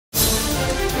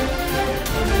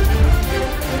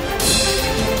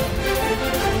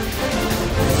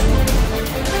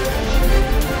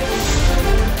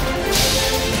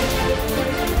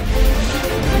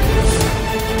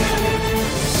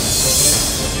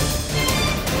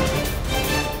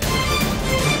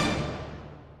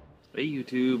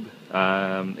YouTube,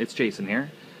 it's Jason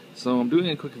here. So I'm doing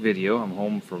a quick video. I'm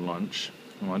home for lunch.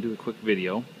 I want to do a quick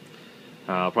video.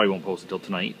 Probably won't post until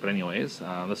tonight, but anyways,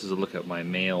 this is a look at my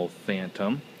male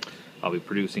Phantom. I'll be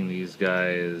producing these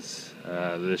guys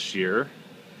this year.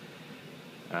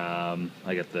 I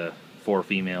got the 4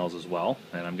 females as well,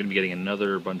 and I'm going to be getting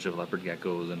another bunch of leopard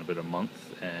geckos in about a month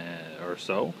or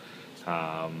so.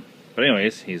 But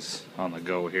anyways, he's on the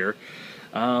go here.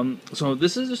 So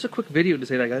this is just a quick video to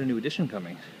say that I got a new edition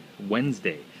coming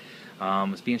Wednesday.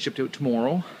 It's being shipped out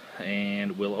tomorrow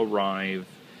and will arrive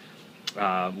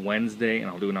Wednesday, and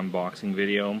I'll do an unboxing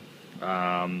video.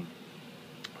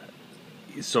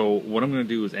 So what I'm going to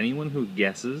do is anyone who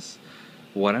guesses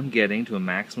what I'm getting to a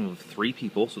maximum of 3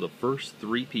 people, so the first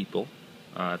 3 people,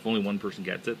 if only one person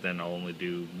gets it, then I'll only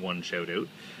do 1 shout out.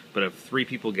 But if 3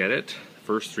 people get it,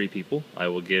 first 3 people, I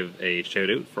will give a shout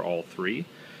out for all 3.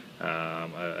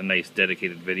 A nice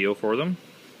dedicated video for them.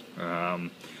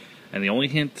 And the only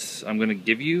hint I'm going to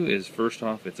give you is, first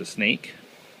off, it's a snake.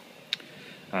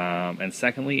 And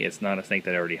secondly, it's not a snake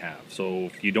that I already have. So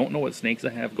if you don't know what snakes I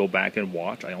have, go back and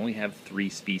watch. I only have 3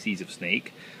 species of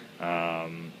snake.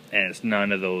 And it's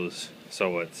none of those,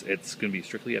 so it's going to be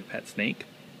strictly a pet snake.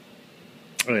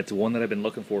 And it's one that I've been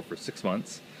looking for 6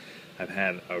 months. I've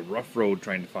had a rough road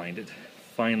trying to find it.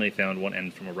 Finally found one,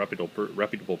 and from a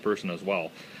reputable person as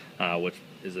well, which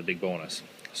is a big bonus.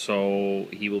 So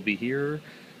he will be here.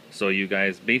 So you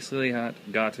guys basically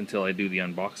got until I do the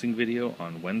unboxing video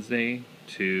on Wednesday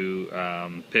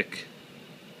to pick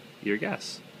your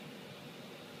guess.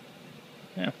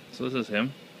 Yeah, so this is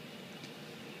him.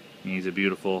 He's a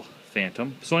beautiful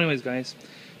Phantom. So anyways, guys,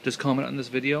 just comment on this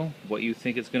video what you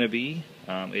think it's going to be.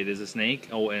 It is a snake.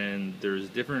 Oh, and there's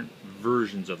different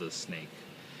versions of this snake.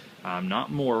 Not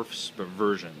morphs, but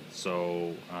versions.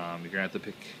 So you're going to have to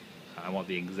pick, I want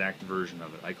the exact version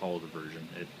of it. I call it a version.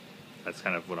 That's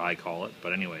kind of what I call it.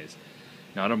 But anyways,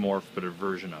 not a morph, but a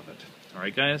version of it.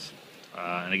 Alright, guys?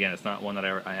 And again, it's not one that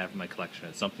I have in my collection.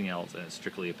 It's something else, and it's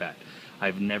strictly a pet.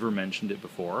 I've never mentioned it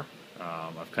before.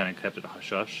 I've kind of kept it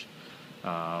hush-hush.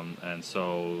 And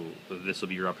so this will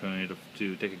be your opportunity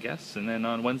to take a guess, and then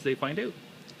on Wednesday find out.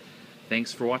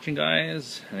 Thanks for watching,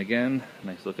 guys. And again,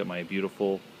 nice look at my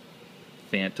beautiful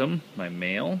Phantom, my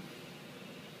male.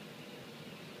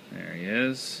 There he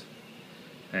is.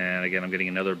 And again, I'm getting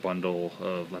another bundle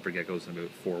of leopard geckos in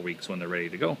about 4 weeks when they're ready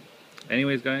to go.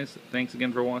 Anyways, guys, thanks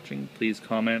again for watching. Please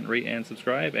comment, rate, and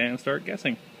subscribe, and start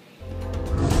guessing.